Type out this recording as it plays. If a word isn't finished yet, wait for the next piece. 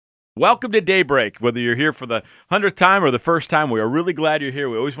Welcome to Daybreak. Whether you're here for the 100th time or the first time, we are really glad you're here.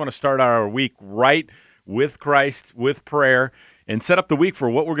 We always want to start our week right with Christ, with prayer, and set up the week for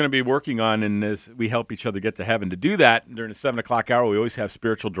what we're going to be working on. And as we help each other get to heaven, to do that during the 7 o'clock hour, we always have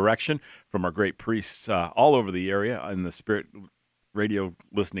spiritual direction from our great priests all over the area in the Spirit Radio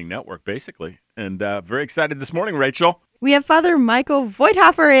Listening Network, basically. And very excited this morning, Rachel. We have Father Michael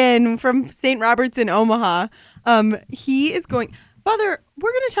Voigthofer in from St. Robert's in Omaha. He is going... Father,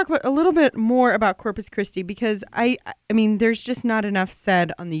 we're going to talk about a little bit more about Corpus Christi because I mean, there's just not enough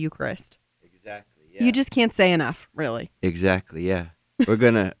said on the Eucharist. Exactly. Yeah. You just can't say enough, really. Exactly. Yeah. We're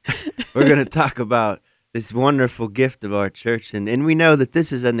gonna talk about this wonderful gift of our church, and we know that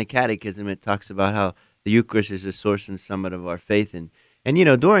this is in the Catechism. It talks about how the Eucharist is the source and summit of our faith, and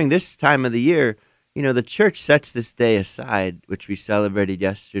during this time of the year, the church sets this day aside, which we celebrated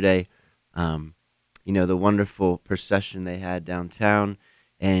yesterday. The wonderful procession they had downtown.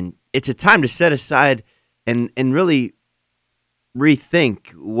 And it's a time to set aside and really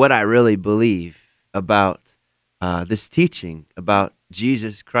rethink what I really believe about this teaching about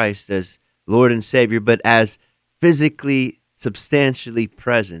Jesus Christ as Lord and Savior, but as physically, substantially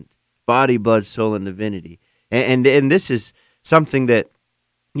present, body, blood, soul, and divinity. And this is something that,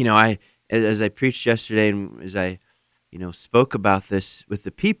 as I preached yesterday and as I, spoke about this with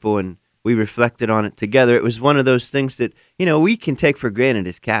the people and we reflected on it together. It was one of those things that, we can take for granted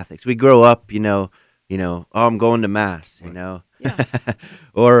as Catholics. We grow up, oh, I'm going to Mass, Yeah.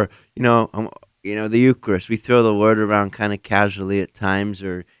 or, the Eucharist. We throw the word around kind of casually at times,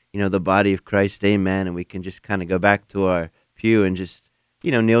 or, the body of Christ, amen, and we can just kind of go back to our pew and just,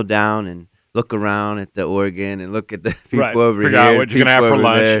 kneel down and look around at the organ and look at the people over Figure here. out what you're going to have for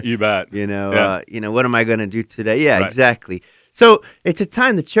lunch, there. you bet. What am I going to do today? Yeah, Right. Exactly. So it's a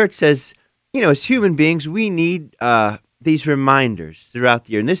time the church says, as human beings, we need these reminders throughout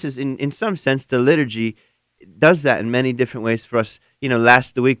the year. And this is, in some sense, the liturgy does that in many different ways for us.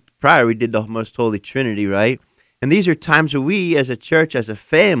 The week prior, we did the Most Holy Trinity, right? And these are times where we, as a church, as a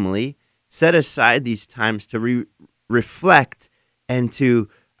family, set aside these times to reflect and to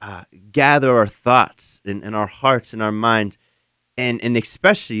gather our thoughts and our hearts and our minds. And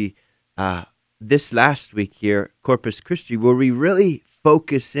especially... this last week here, Corpus Christi, where we really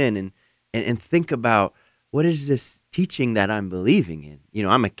focus in and think about what is this teaching that I'm believing in.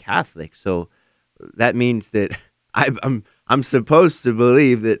 I'm a Catholic, so that means that I'm supposed to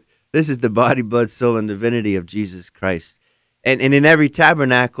believe that this is the body, blood, soul, and divinity of Jesus Christ. And in every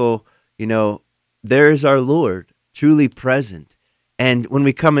tabernacle, there is our Lord truly present. And when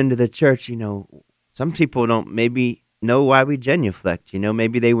we come into the church, some people don't maybe know why we genuflect.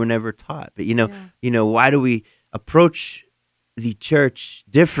 Maybe they were never taught. But why do we approach the church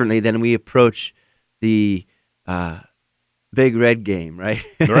differently than we approach the big red game, right?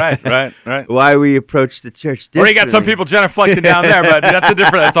 Right. Why we approach the church differently. Or you got some people genuflecting down there, but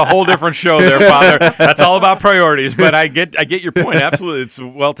that's a whole different show there, Father. That's all about priorities. But I get your point. Absolutely, it's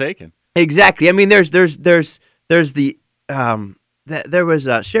well taken. Exactly. I mean, there's the there was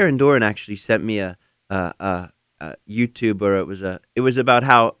Sharon Doran actually sent me a YouTube, or it was about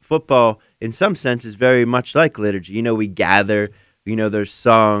how football in some sense is very much like liturgy. We gather, there's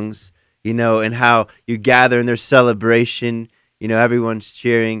songs, and how you gather and there's celebration, everyone's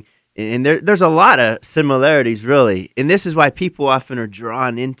cheering, and there's a lot of similarities really. And this is why people often are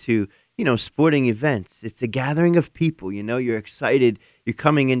drawn into, sporting events. It's a gathering of people, you're excited, you're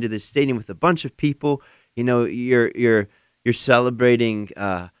coming into the stadium with a bunch of people, you're celebrating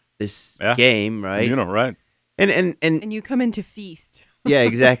this game, right? Right. And you come in to feast. Yeah,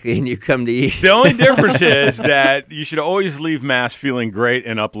 exactly, and you come to eat. The only difference is that you should always leave Mass feeling great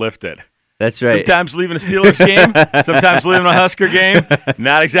and uplifted. That's right. Sometimes leaving a Steelers game, sometimes leaving a Husker game,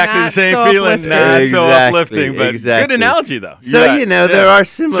 not exactly Not the same so feeling, uplifting. not so Exactly, uplifting, but exactly. good analogy, though. So, Yeah. there are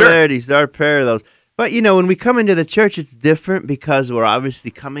similarities, there are parallels. But, when we come into the church, it's different because we're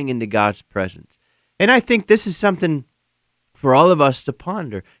obviously coming into God's presence. And I think this is something for all of us to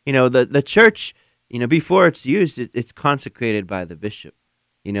ponder. The church, before it's used, it's consecrated by the bishop.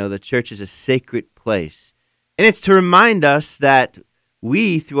 The church is a sacred place. And it's to remind us that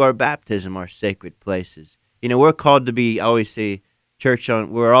we, through our baptism, are sacred places. We're called to be, I always say,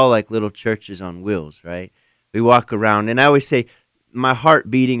 we're all like little churches on wheels, right? We walk around, and I always say, my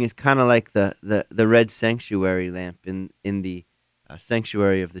heart beating is kind of like the red sanctuary lamp in the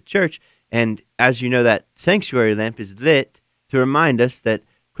sanctuary of the church. And as you know, that sanctuary lamp is lit to remind us that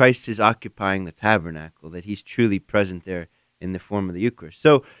Christ is occupying the tabernacle, that he's truly present there in the form of the Eucharist.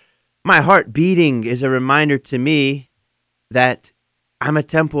 So my heart beating is a reminder to me that I'm a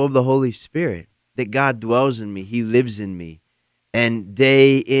temple of the Holy Spirit, that God dwells in me, he lives in me. And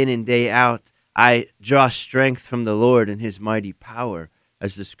day in and day out, I draw strength from the Lord and his mighty power,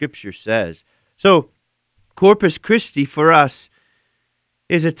 as the scripture says. So, Corpus Christi for us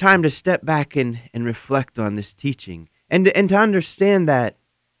is a time to step back and reflect on this teaching and to understand that,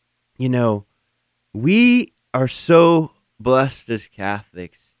 we are so blessed as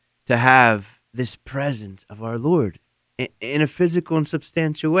Catholics to have this presence of our Lord in a physical and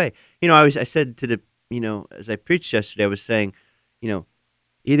substantial way. I said to as I preached yesterday, I was saying,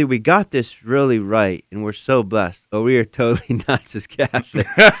 either we got this really right and we're so blessed, or we are totally nuts as Catholics.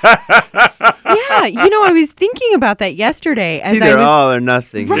 Yeah, I was thinking about that yesterday. It's either all or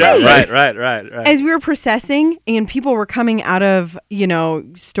nothing. Right. Yeah, right. As we were processing and people were coming out of,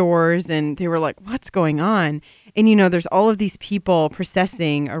 stores and they were like, what's going on? And, there's all of these people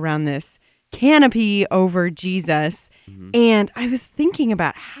processing around this canopy over Jesus. Mm-hmm. And I was thinking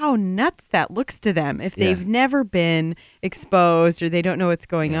about how nuts that looks to them if they've never been exposed or they don't know what's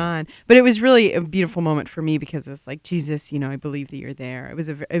going on. But it was really a beautiful moment for me because it was like, Jesus, I believe that you're there.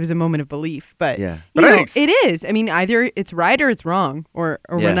 It was a moment of belief. But, it is. I mean, either it's right or it's wrong or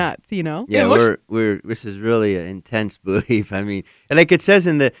we're nuts, Yeah, this is really an intense belief. I mean, and like it says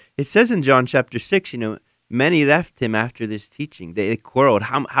in John chapter 6, many left him after this teaching. They quarreled.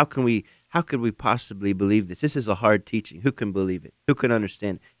 How could we possibly believe this? This is a hard teaching. Who can believe it? Who can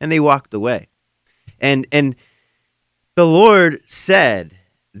understand it? And they walked away. And the Lord said,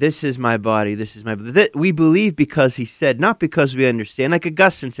 this is my body, this is my blood. We believe because he said, not because we understand. Like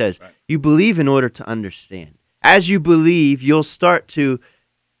Augustine says, You believe in order to understand. As you believe, you'll start to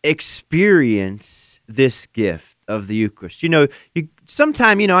experience this gift of the Eucharist.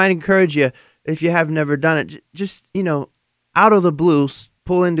 Sometime, I encourage you, if you have never done it, just, out of the blue,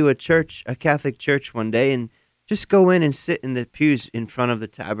 pull into a Catholic church one day and just go in and sit in the pews in front of the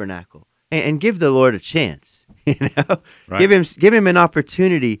tabernacle and give the Lord a chance, Right. Give him an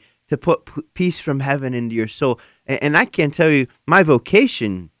opportunity to put peace from heaven into your soul. And I can tell you, my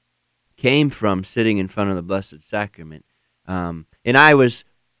vocation came from sitting in front of the Blessed Sacrament. And I was,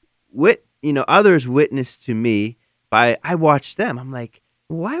 others witnessed to me I watched them. I'm like,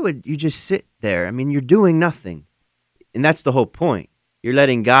 why would you just sit there? I mean, you're doing nothing. And that's the whole point. You're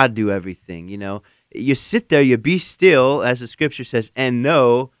letting God do everything, You sit there, you be still, as the scripture says, and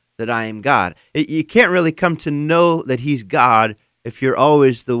know that I am God. You can't really come to know that he's God if you're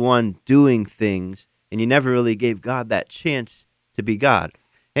always the one doing things and you never really gave God that chance to be God.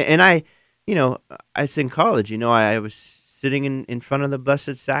 And I was in college, I was sitting in front of the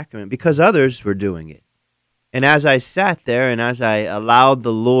Blessed Sacrament because others were doing it. And as I sat there and as I allowed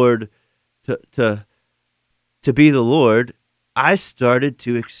the Lord to be the Lord, I started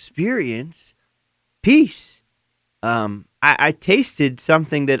to experience peace. I tasted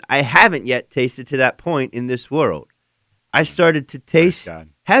something that I haven't yet tasted to that point in this world. I started to taste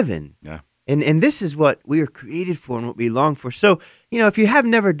heaven. Yeah. And this is what we are created for and what we long for. So, if you have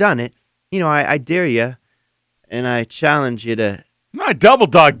never done it, I dare you and I challenge you to... No, I double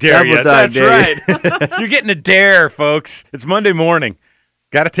dog dare you. That's right. You're getting a dare, folks. It's Monday morning.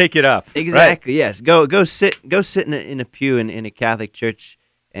 Got to take it up. Exactly. Right? Yes. Go sit in a pew in a Catholic church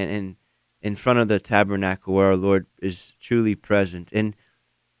and in front of the tabernacle where our Lord is truly present and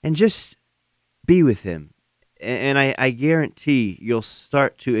just be with him. And I guarantee you'll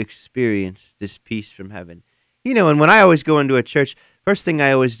start to experience this peace from heaven. And when I always go into a church, first thing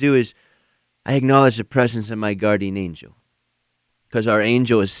I always do is I acknowledge the presence of my guardian angel. Because our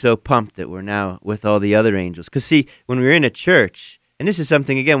angel is so pumped that we're now with all the other angels. Because see, when we're in a church, and this is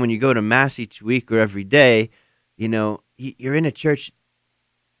something, again, when you go to Mass each week or every day, you're in a church,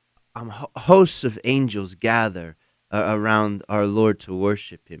 hosts of angels gather around our Lord to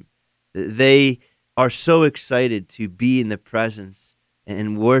worship him. They are so excited to be in the presence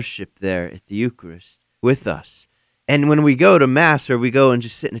and worship there at the Eucharist with us. And when we go to Mass or we go and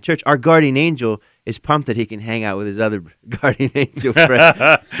just sit in a church, our guardian angel is pumped that he can hang out with his other guardian angel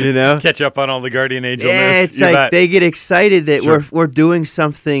friend, Catch up on all the guardian angel news. Yeah, it's like they get excited that we're doing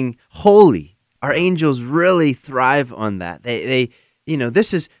something holy. Our angels really thrive on that. They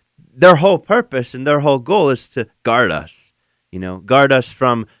this is their whole purpose and their whole goal is to guard us. Guard us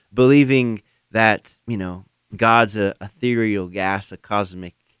from believing that, God's a ethereal gas, a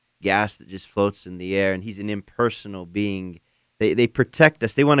cosmic gas that just floats in the air, and he's an impersonal being. They protect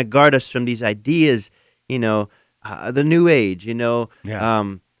us. They want to guard us from these ideas, the New Age,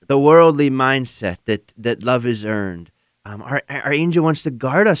 the worldly mindset that love is earned. Our angel wants to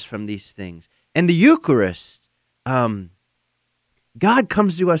guard us from these things. And the Eucharist, God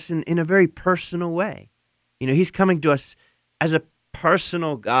comes to us in a very personal way. He's coming to us as a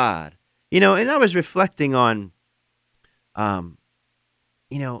personal God. And I was reflecting on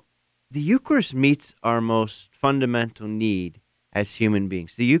the Eucharist meets our most fundamental need as human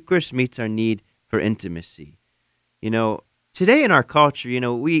beings. The Eucharist meets our need for intimacy. Today in our culture,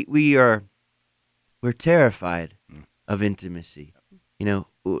 we're terrified of intimacy.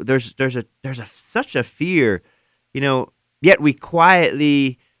 There's such a fear, yet we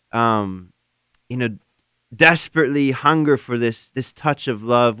quietly, desperately hunger for this touch of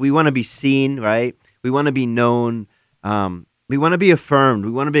love. We want to be seen, right? We want to be known. We want to be affirmed.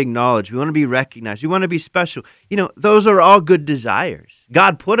 We want to be acknowledged. We want to be recognized. We want to be special. Those are all good desires.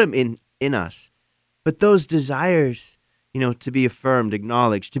 God put them in us. But those desires, to be affirmed,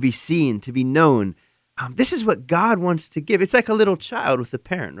 acknowledged, to be seen, to be known, this is what God wants to give. It's like a little child with a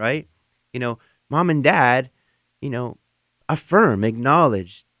parent, right? Mom and dad, affirm,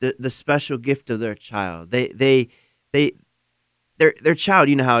 acknowledge the special gift of their child. Their child,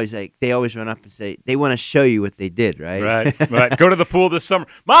 how he's like, they always run up and say, they want to show you what they did, right? Right. Go to the pool this summer.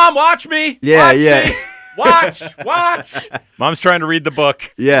 Mom, watch me. Yeah. Me. Watch. Mom's trying to read the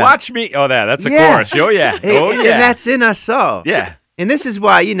book. Yeah. Watch me. Oh, that's a chorus. Oh, yeah. Oh, yeah. And that's in us all. Yeah. And this is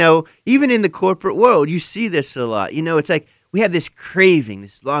why, even in the corporate world, you see this a lot. It's like we have this craving,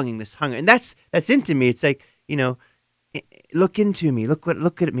 this longing, this hunger. And that's into me. It's like, look into me.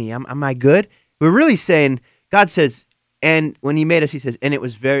 Look at me. Am I good? We're really saying, God says, and when he made us, he says, and it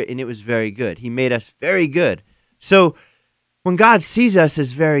was very good. He made us very good. So when God sees us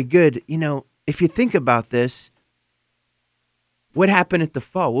as very good, if you think about this, what happened at the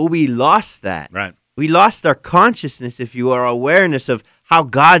fall? Well, we lost that. Right. We lost our consciousness, if you will, our awareness of how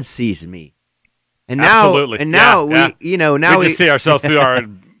God sees me. And now, Absolutely. We just see ourselves through our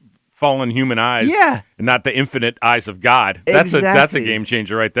fallen human eyes, and not the infinite eyes of God. That's a game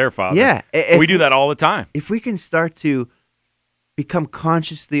changer right there, Father. Yeah, we do that all the time. If we can start to become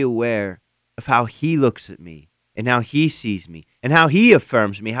consciously aware of how He looks at me and how He sees me and how He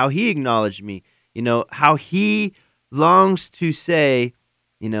affirms me, how He acknowledges me, how He longs to say,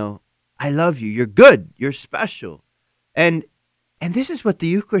 I love you. You're good. You're special. And this is what the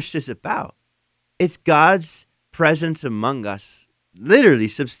Eucharist is about. It's God's presence among us, literally,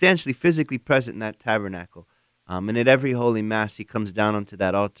 substantially, physically present in that tabernacle. And at every Holy Mass, He comes down onto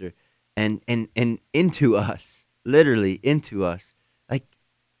that altar and into us, literally into us. Like,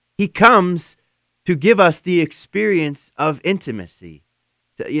 He comes to give us the experience of intimacy.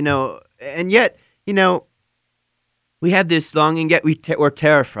 And yet, we have this longing, yet we're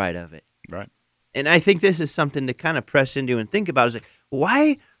terrified of it. Right. And I think this is something to kind of press into and think about. Is like,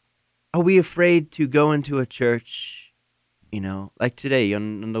 why are we afraid to go into a church, like today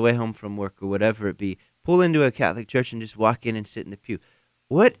on the way home from work or whatever it be, pull into a Catholic church and just walk in and sit in the pew?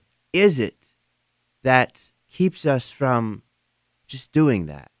 What is it that keeps us from just doing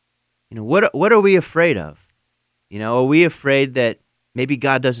that? What are we afraid of? Are we afraid that maybe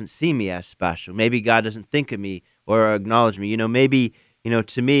God doesn't see me as special? Maybe God doesn't think of me or acknowledge me? Maybe,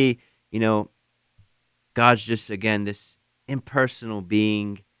 to me, God's just, again, this impersonal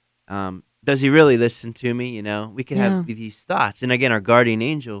being. Does He really listen to me? We can have these thoughts. And again, our guardian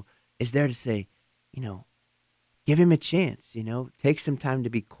angel is there to say, give Him a chance, take some time to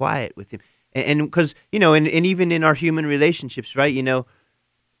be quiet with Him. And because, and even in our human relationships, right,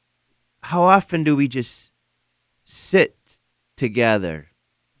 how often do we just sit together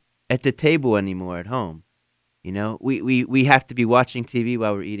at the table anymore at home? We have to be watching TV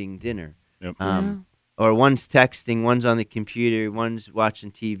while we're eating dinner. Yep. Or one's texting, one's on the computer, one's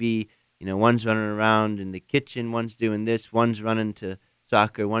watching TV, one's running around in the kitchen, one's doing this, one's running to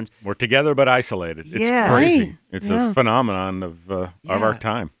soccer, we're together but isolated. It's crazy. Right. It's a phenomenon of our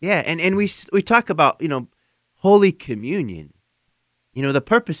time. Yeah, and we talk about, Holy Communion. The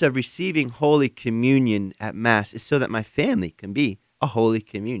purpose of receiving Holy Communion at Mass is so that my family can be a Holy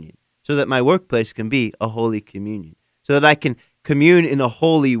Communion, so that my workplace can be a Holy Communion, so that I can commune in a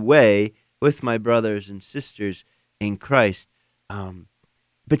holy way with my brothers and sisters in Christ.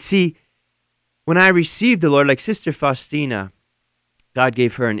 But see, when I received the Lord, like Sister Faustina, God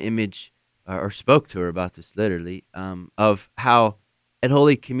gave her an image, or spoke to her about this literally, of how at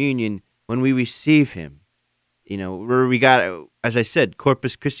Holy Communion, when we receive Him, where we got, as I said,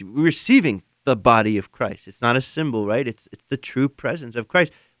 Corpus Christi, we're receiving the body of Christ. It's not a symbol, right? It's the true presence of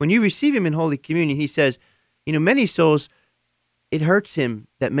Christ. When you receive Him in Holy Communion, He says, many souls, it hurts Him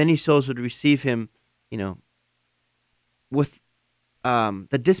that many souls would receive Him, with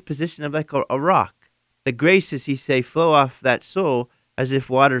the disposition of like a rock. The graces, He say, flow off that soul as if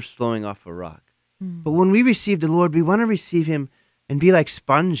water's flowing off a rock. But when we receive the Lord, we want to receive Him and be like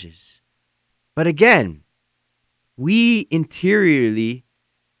sponges. But again, we interiorly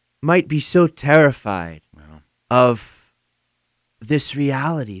might be so terrified of this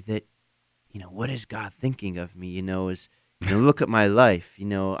reality that, what is God thinking of me? Look at my life.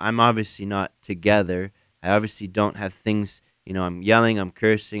 I'm obviously not together. I obviously don't have things. I'm yelling, I'm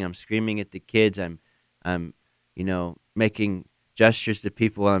cursing, I'm screaming at the kids. I'm making gestures to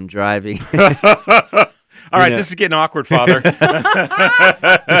people while I'm driving. All right, this is getting awkward, Father. But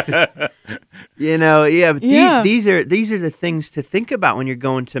these are the things to think about when you're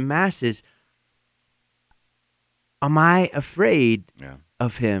going to Mass. Is, am I afraid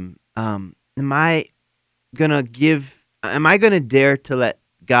of Him? Am I gonna dare to let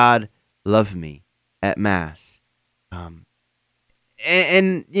God love me at Mass?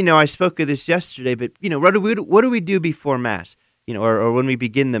 And I spoke of this yesterday, but what do we do before Mass? Or when we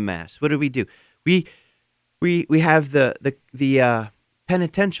begin the Mass, what do? We have the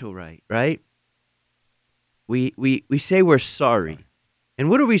penitential rite, right? We say we're sorry, and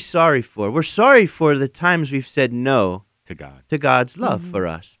what are we sorry for? We're sorry for the times we've said no to God's love for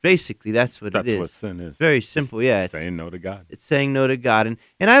us. Basically, that's what it is. That's what sin is. Very simple, yeah. It's saying no to God. It's saying no to God, and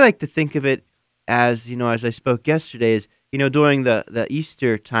I like to think of it as as I spoke yesterday, is during the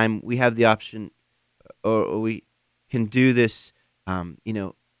Easter time we have the option, or we can do this,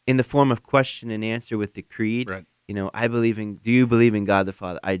 in the form of question and answer with the creed. Right. I believe in. Do you believe in God the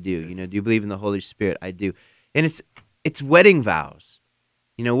Father? I do. Do you believe in the Holy Spirit? I do. And it's wedding vows.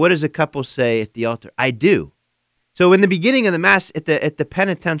 What does a couple say at the altar? I do. So in the beginning of the Mass, at the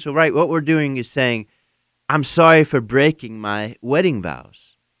penitential rite, what we're doing is saying, I'm sorry for breaking my wedding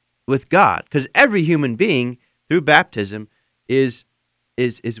vows with God, because every human being through baptism is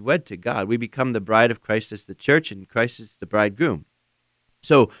wed to God. We become the bride of Christ as the church, and Christ is the bridegroom.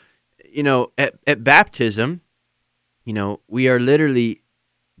 So, at baptism, we are literally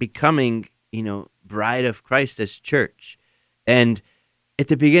becoming, bride of Christ as church. And at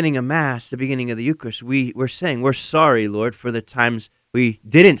the beginning of Mass, the beginning of the Eucharist, we're saying, we're sorry, Lord, for the times we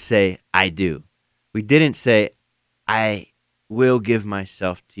didn't say, I do. We didn't say, I will give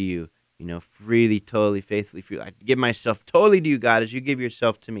myself to you, freely, totally, faithfully, freely. I give myself totally to you, God, as you give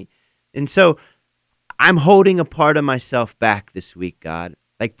yourself to me. And so I'm holding a part of myself back this week, God.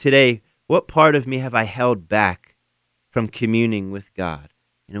 Like today, what part of me have I held back from communing with God?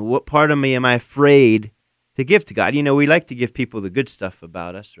 What part of me am I afraid to give to God? We like to give people the good stuff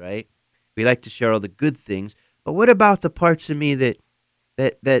about us, right? We like to share all the good things. But what about the parts of me that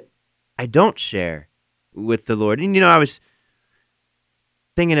I don't share with the Lord? And, I was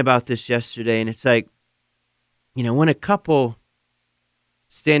thinking about this yesterday, and it's like, when a couple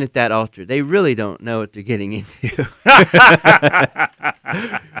stand at that altar, they really don't know what they're getting into.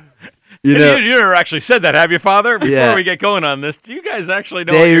 You never actually said that, have you, Father? Before we get going on this, do you guys actually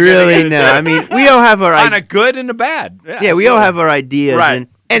know? They really know. I mean, we all have our on a good and a bad. Yeah, we all have our ideas, right?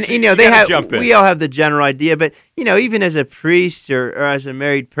 And they have. We all have the general idea, but even as a priest or as a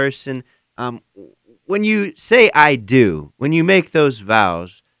married person, when you say "I do," when you make those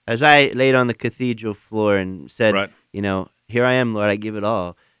vows, as I laid on the cathedral floor and said, right. Here I am, Lord, I give it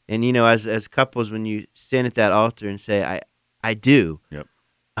all. And as couples, when you stand at that altar and say, I do. Yep.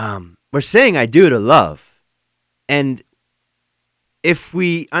 We're saying I do to love. And if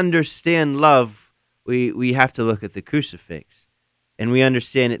we understand love, we have to look at the crucifix. And we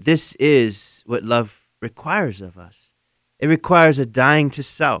understand that this is what love requires of us. It requires a dying to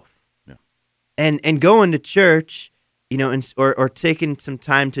self. Yeah. And going to church, or taking some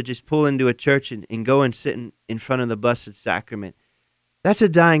time to just pull into a church and go and sit in front of the Blessed Sacrament, that's a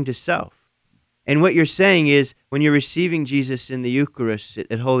dying to self. And what you're saying is, when you're receiving Jesus in the Eucharist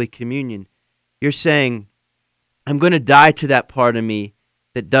at Holy Communion, you're saying, I'm going to die to that part of me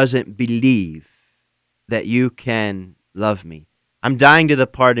that doesn't believe that you can love me. I'm dying to the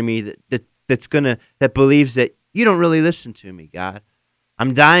part of me that believes that you don't really listen to me, God.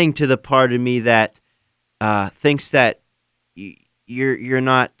 I'm dying to the part of me that thinks that you're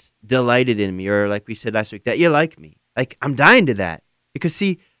not delighted in me, or like we said last week, that you like me. Like, I'm dying to that, because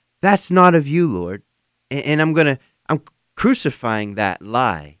see, that's not of you, Lord. And I'm crucifying that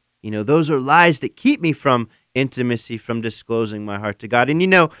lie. Those are lies that keep me from intimacy, from disclosing my heart to God. And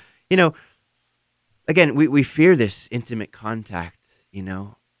again, we fear this intimate contact,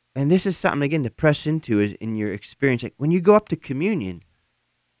 and this is something, again, to press into in your experience. Like, when you go up to communion,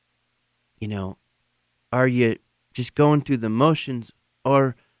 are you just going through the motions,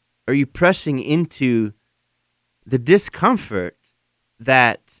 or are you pressing into the discomfort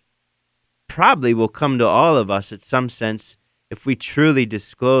that probably will come to all of us at some sense if we truly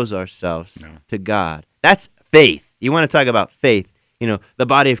disclose ourselves to God? That's faith. You want to talk about faith, the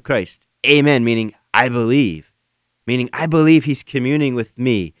body of Christ. Amen, meaning I believe. Meaning I believe he's communing with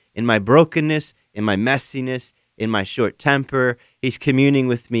me in my brokenness, in my messiness, in my short temper, He's communing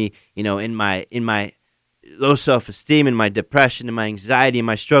with me, in my low self-esteem, in my depression, in my anxiety, in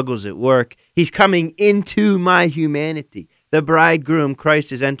my struggles at work. He's coming into my humanity. The bridegroom,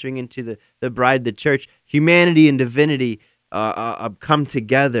 Christ, is entering into the bride, the church. Humanity and divinity come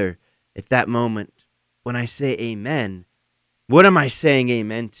together at that moment. When I say amen, what am I saying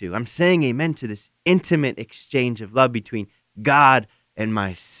amen to? I'm saying amen to this intimate exchange of love between God and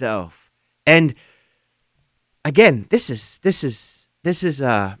myself. And again, this is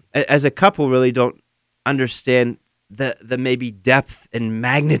as a couple really don't understand the maybe depth and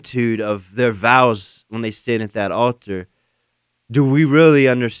magnitude of their vows when they stand at that altar. Do we really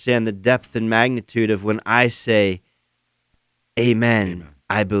understand the depth and magnitude of when I say, amen.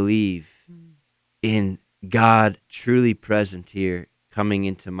 I believe in God truly present here, coming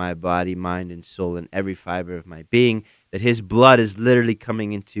into my body, mind, and soul, and every fiber of my being, that his blood is literally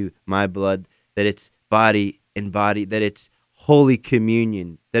coming into my blood, that it's body and body, that it's holy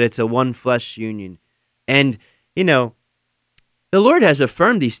communion, that it's a one flesh union. And, the Lord has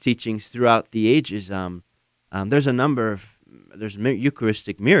affirmed these teachings throughout the ages. There's a number of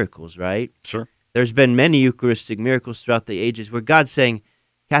Eucharistic miracles, right? Sure. There's been many Eucharistic miracles throughout the ages where God's saying,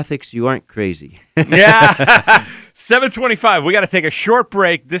 Catholics, you aren't crazy. Yeah. 7:25. We got to take a short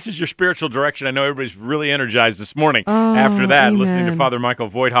break. This is your spiritual direction. I know everybody's really energized this morning after that, amen. listening to Father Michael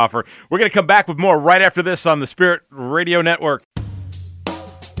Voigthofer. We're going to come back with more right after this on the Spirit Radio Network.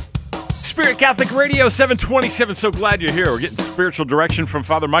 Spirit Catholic Radio, 727. So glad you're here. We're getting spiritual direction from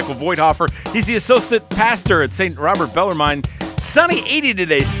Father Michael Voigthofer. He's the associate pastor at St. Robert Bellarmine. Sunny 80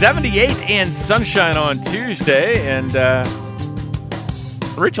 today, 78, and sunshine on Tuesday. And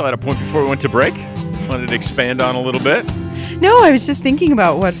Rachel had a point before we went to break. Wanted to expand on a little bit. No, I was just thinking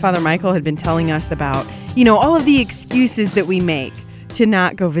about what Father Michael had been telling us about, all of the excuses that we make to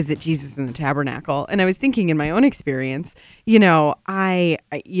not go visit Jesus in the tabernacle. And I was thinking in my own experience, I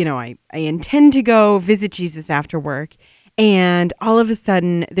intend to go visit Jesus after work. And all of a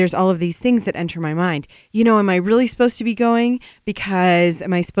sudden, there's all of these things that enter my mind. Am I really supposed to be going? Because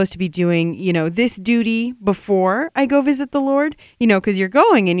am I supposed to be doing, this duty before I go visit the Lord? Because you're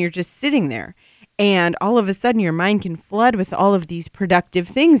going and you're just sitting there. And all of a sudden, your mind can flood with all of these productive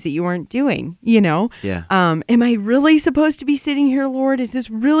things that you weren't doing, Yeah. Am I really supposed to be sitting here, Lord? Is this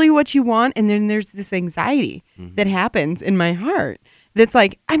really what you want? And then there's this anxiety that happens in my heart that's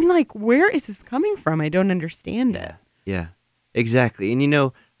like, where is this coming from? I don't understand it. Yeah, exactly.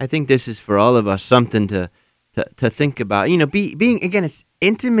 And I think this is for all of us something to think about. Being again, it's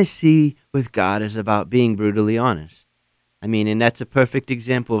intimacy with God is about being brutally honest. And that's a perfect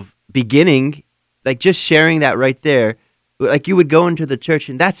example of beginning, like just sharing that right there. Like you would go into the church,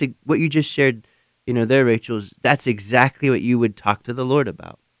 and that's what you just shared. There, Rachel, that's exactly what you would talk to the Lord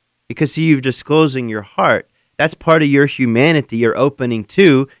about, because you're disclosing your heart. That's part of your humanity. You're opening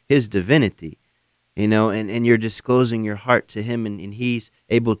to His divinity. And you're disclosing your heart to Him, and He's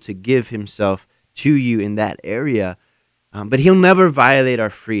able to give Himself to you in that area. But He'll never violate our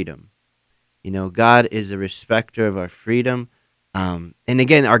freedom. God is a respecter of our freedom. And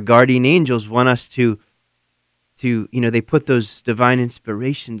again, our guardian angels want us to they put those divine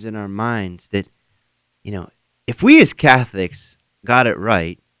inspirations in our minds that, if we as Catholics got it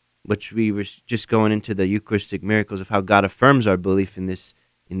right, which we were just going into the Eucharistic miracles of how God affirms our belief in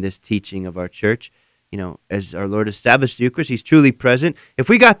this teaching of our church, as our Lord established the Eucharist, He's truly present. If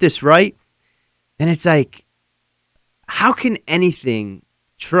we got this right, then it's like, how can anything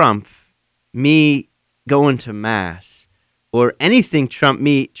trump me going to Mass, or anything trump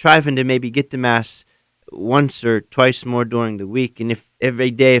me trying to maybe get to Mass once or twice more during the week, and if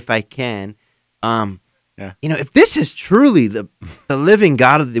every day if I can. If this is truly the living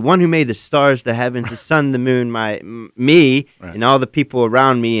God, the one who made the stars, the heavens, the sun, the moon, me, right, and all the people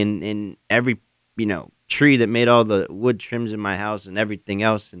around me, and every tree that made all the wood trims in my house and everything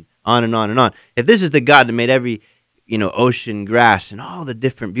else, and on and on and on. If this is the God that made every ocean, grass, and all the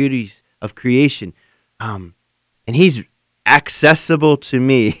different beauties of creation, and He's accessible to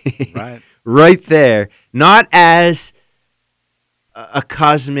me, right, right there, not as a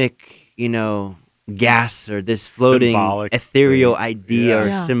cosmic, gas or this floating symbolic ethereal thing, idea,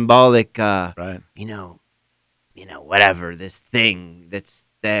 or symbolic, right, whatever, this thing that's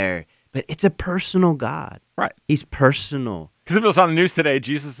there. But it's a personal God. Right. He's personal. Because if it was on the news today,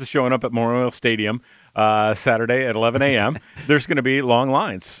 Jesus is showing up at Memorial Stadium Saturday at 11 a.m. There's going to be long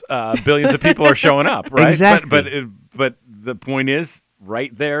lines. Billions of people are showing up, right? Exactly. But the point is,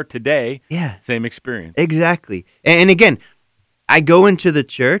 right there today, same experience. Exactly. And again, I go into the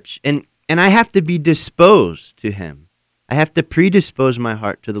church, and I have to be disposed to Him. I have to predispose my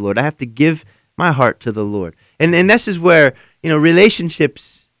heart to the Lord. I have to give my heart to the Lord. And this is where,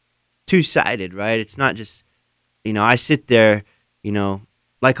 relationships two-sided, right? It's not just, I sit there,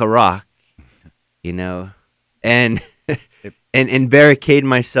 like a rock, and and barricade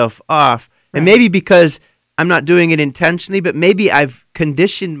myself off. And maybe because I'm not doing it intentionally, but maybe I've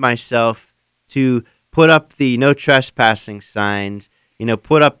conditioned myself to put up the no trespassing signs,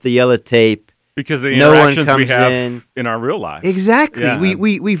 put up the yellow tape. Because the No one interactions we comes have in our real life. Exactly. Yeah.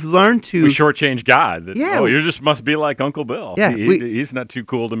 We've learned to... We shortchange God. That, Yeah. Oh, you just must be like Uncle Bill. Yeah, He's not too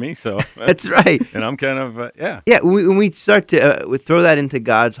cool to me, so. That's right. And I'm kind of, yeah. Yeah, when we start to we throw that into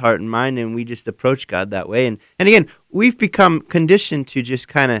God's heart and mind, and we just approach God that way. And again, we've become conditioned to just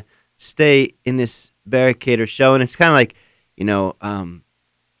kind of stay in this barricade or shell. And it's kind of like,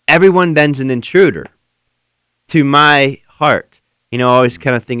 everyone then's an intruder to my heart. I always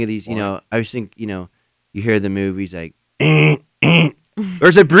kind of think of these, I always think, you hear the movies like,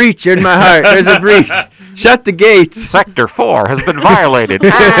 there's a breach in my heart. There's a breach. Shut the gates. Sector 4 has been violated.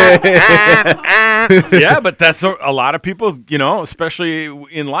 Yeah, but that's a lot of people, especially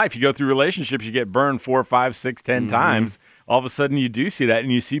in life. You go through relationships, you get burned 4, 5, 6, 10 times. All of a sudden you do see that,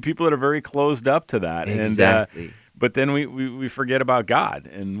 and you see people that are very closed up to that. Exactly. And, but then we forget about God,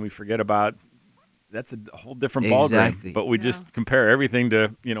 and we forget about that's a whole different ballgame. Exactly. But we just compare everything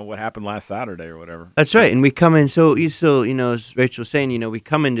to what happened last Saturday or whatever. That's right. And we come in, so as Rachel was saying, we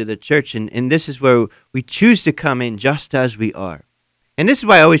come into the church, and this is where we choose to come in just as we are. And this is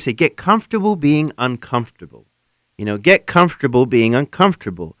why I always say, get comfortable being uncomfortable. Get comfortable being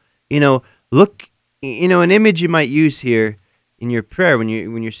uncomfortable. Look, an image you might use here in your prayer when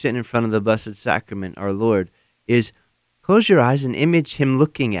you're sitting in front of the Blessed Sacrament, our Lord, is close your eyes and image him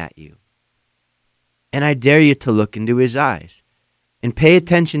looking at you. And I dare you to look into his eyes and pay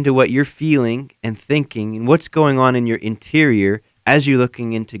attention to what you're feeling and thinking and what's going on in your interior as you're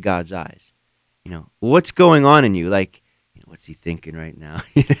looking into God's eyes. What's going on in you? Like, what's he thinking right now?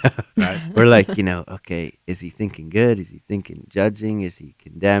 Right. Or like, okay, is he thinking good? Is he thinking judging? Is he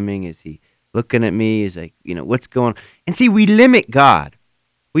condemning? Is he looking at me? Is like, what's going on? And see, we limit God.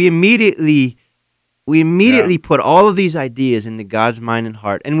 We immediately put all of these ideas into God's mind and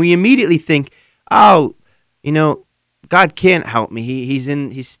heart, and we immediately think, oh, God can't help me.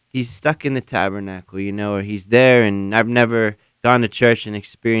 He's stuck in the tabernacle, or he's there, and I've never gone to church and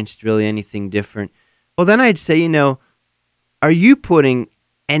experienced really anything different. Well, then I'd say, are you putting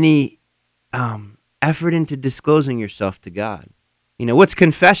any effort into disclosing yourself to God? What's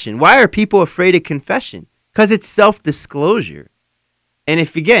confession? Why are people afraid of confession? Because it's self-disclosure. And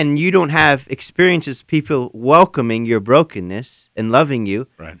if, again, you don't have experiences, people welcoming your brokenness and loving you,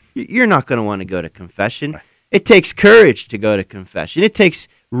 right, you're not going to want to go to confession. Right. It takes courage to go to confession. It takes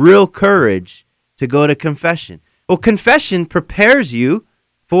real courage to go to confession. Well, confession prepares you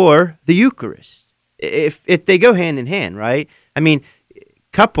for the Eucharist. If they go hand in hand, right? I mean,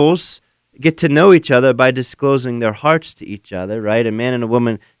 couples get to know each other by disclosing their hearts to each other, right? A man and a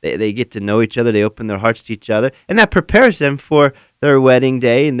woman, they get to know each other, they open their hearts to each other, and that prepares them for their wedding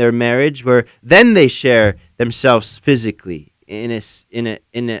day and their marriage, where then they share themselves physically in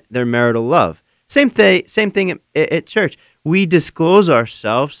their marital love. Same thing at church. We disclose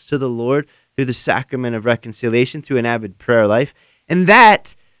ourselves to the Lord through the sacrament of reconciliation, through an avid prayer life, and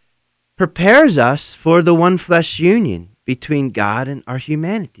that prepares us for the one flesh union between God and our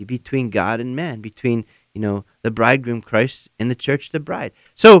humanity, between God and man, between the bridegroom Christ and the church, the bride.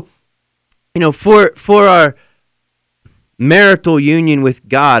 So, for our marital union with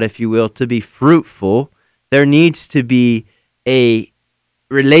God, if you will, to be fruitful, there needs to be a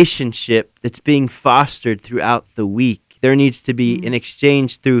relationship that's being fostered throughout the week. There needs to be an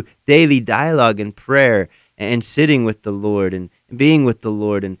exchange through daily dialogue and prayer and sitting with the Lord and being with the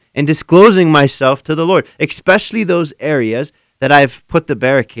Lord and disclosing myself to the Lord, especially those areas that I've put the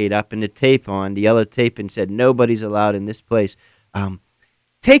barricade up and the tape on, the yellow tape, and said, nobody's allowed in this place.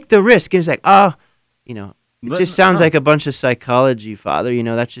 Take the risk. And it's like, it just sounds like a bunch of psychology, Father.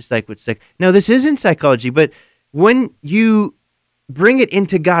 That's just like what's like. No, this isn't psychology. But when you bring it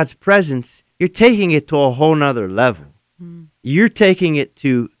into God's presence, you're taking it to a whole nother level. You're taking it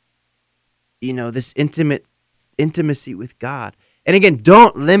to, this intimacy with God. And again,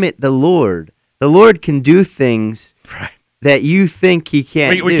 don't limit the Lord. The Lord can do things that you think he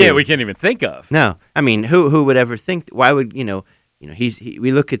can't do. We can't even think of. No. I mean, who would ever think? Why would,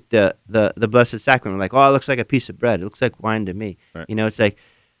 we look at the Blessed Sacrament, we're like, oh, it looks like a piece of bread. It looks like wine to me. Right. It's like,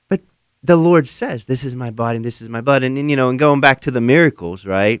 but the Lord says, this is my body and this is my blood. And going back to the miracles,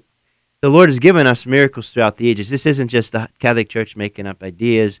 right? The Lord has given us miracles throughout the ages. This isn't just the Catholic Church making up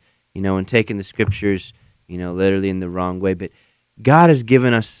ideas, and taking the scriptures, literally in the wrong way. But God has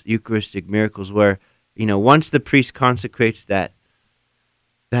given us Eucharistic miracles where once the priest consecrates that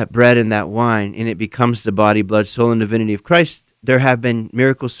bread and that wine, and it becomes the body, blood, soul, and divinity of Christ, there have been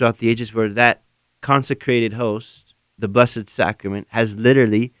miracles throughout the ages where that consecrated host, the Blessed Sacrament, has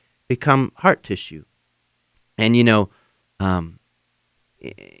literally become heart tissue. And on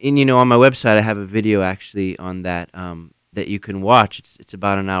my website I have a video actually on that that you can watch. It's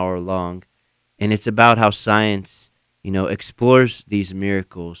about an hour long, and it's about how science explores these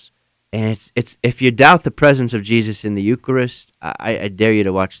miracles. And it's if you doubt the presence of Jesus in the Eucharist, I dare you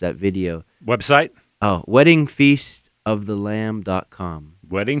to watch that video. Website? Oh, weddingfeastofthelamb.com.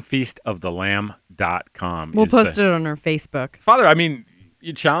 Weddingfeastofthelamb.com. We'll post it on our Facebook. Father,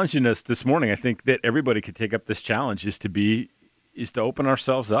 you're challenging us this morning. I think that everybody could take up this challenge is to open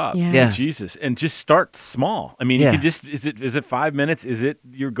ourselves up to Jesus and just start small. You could just, is it 5 minutes? Is it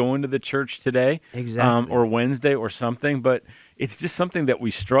you're going to the church today? Exactly. Or Wednesday or something? But it's just something that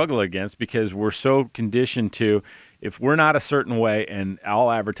we struggle against because we're so conditioned to, if we're not a certain way and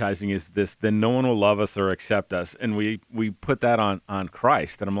all advertising is this, then no one will love us or accept us. And we put that on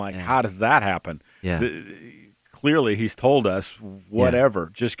Christ. And I'm like, how does that happen? Yeah. Clearly, he's told us, whatever,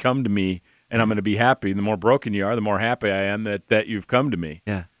 just come to me and I'm going to be happy. The more broken you are, the more happy I am that you've come to me.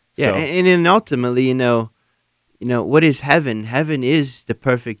 Yeah. So, Yeah. And ultimately, what is heaven? Heaven is the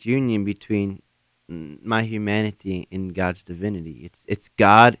perfect union between my humanity and God's divinity. It's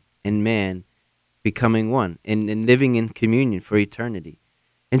God and man becoming one and living in communion for eternity.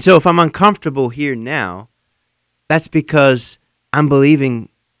 And so if I'm uncomfortable here now, that's because I'm believing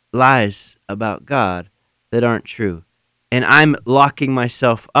lies about God that aren't true. And I'm locking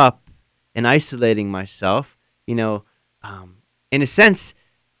myself up and isolating myself. In a sense,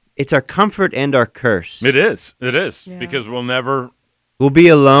 it's our comfort and our curse. It is. Yeah. Because we'll be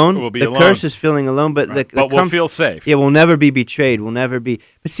alone. The alone. Curse is feeling alone, but right. the we'll feel safe. Yeah, we'll never be betrayed. We'll never be.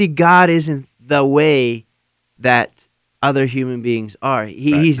 But see, God isn't the way that other human beings are.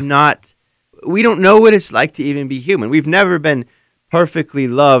 He's not. We don't know what it's like to even be human. We've never been perfectly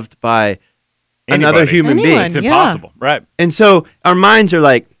loved by another human being. It's impossible, right? And so our minds are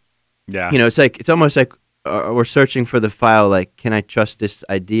like, yeah. it's almost like we're searching for the file. Like, can I trust this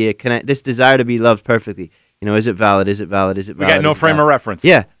idea? This desire to be loved perfectly? Is it valid? Is it valid? Is it valid? We got no frame of reference.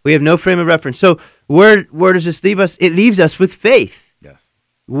 Yeah, we have no frame of reference. So where does this leave us? It leaves us with faith. Yes.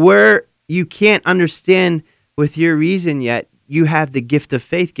 Where you can't understand with your reason yet, you have the gift of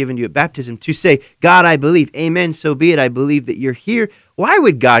faith given to you at baptism to say, God, I believe. Amen, so be it. I believe that you're here. Why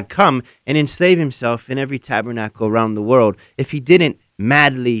would God come and enslave himself in every tabernacle around the world if he didn't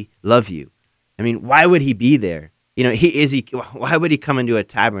madly love you? Why would he be there? Why would he come into a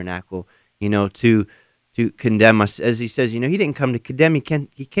tabernacle, to condemn us? As he says, he didn't come to condemn, he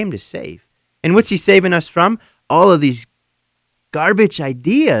came to save. And what's he saving us from? All of these garbage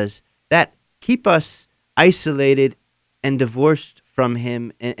ideas that keep us isolated and divorced from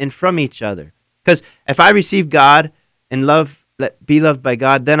him and from each other. Because if I receive God and be loved by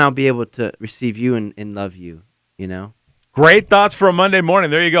God, then I'll be able to receive you and love you, Great thoughts for a Monday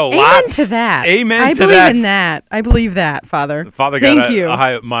morning. There you go. Amen to that. Amen I to that. believe in that. I believe that, Father. Father got Thank you. a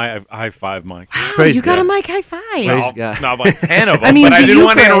high five, Mike. Wow, Praise you got God. a mic high five. Praise God. Not like 10 of them, I mean, but I the didn't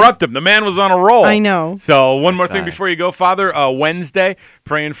want to Eucharist. interrupt him. The man was on a roll. I know. So one more thing Right. before you go, Father. Wednesday,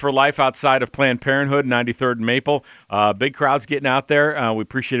 praying for life outside of Planned Parenthood, 93rd and Maple. Big crowds getting out there. We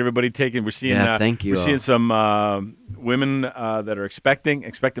appreciate everybody taking. We're seeing. Thank you We're all. seeing some women that are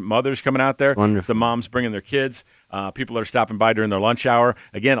expectant mothers coming out there. Wonderful. The moms bringing their kids. People are stopping by during their lunch hour.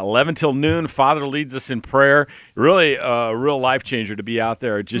 Again, 11 till noon. Father leads us in prayer. Really a real life changer to be out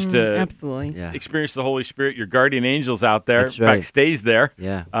there. Just to Absolutely. Yeah. experience the Holy Spirit. Your guardian angel's out there. That's In fact, right. stays there.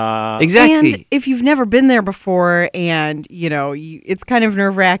 Yeah. Exactly. And if you've never been there before and, it's kind of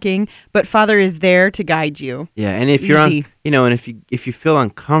nerve-wracking, but Father is there to guide you. Yeah, and if you're Easy. and if you feel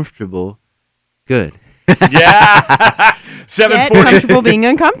uncomfortable, good. Yeah. Get 7:40. comfortable being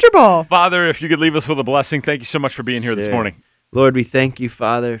uncomfortable. Father, if you could leave us with a blessing, thank you so much for being here this Sure. morning. Lord, we thank you,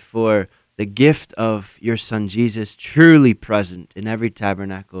 Father, for the gift of your Son Jesus, truly present in every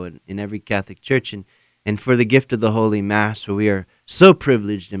tabernacle and in every Catholic church, and for the gift of the Holy Mass, where we are so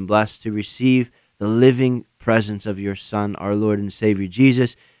privileged and blessed to receive the living presence of your Son, our Lord and Savior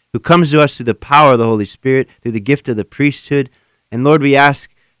Jesus, who comes to us through the power of the Holy Spirit, through the gift of the priesthood. And Lord, we ask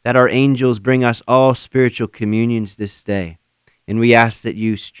that our angels bring us all spiritual communions this day. And we ask that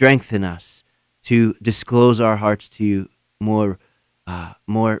you strengthen us to disclose our hearts to you more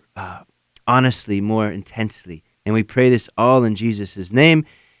honestly, more intensely. And we pray this all in Jesus' name.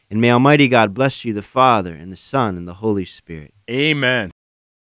 And may Almighty God bless you, the Father, and the Son, and the Holy Spirit. Amen.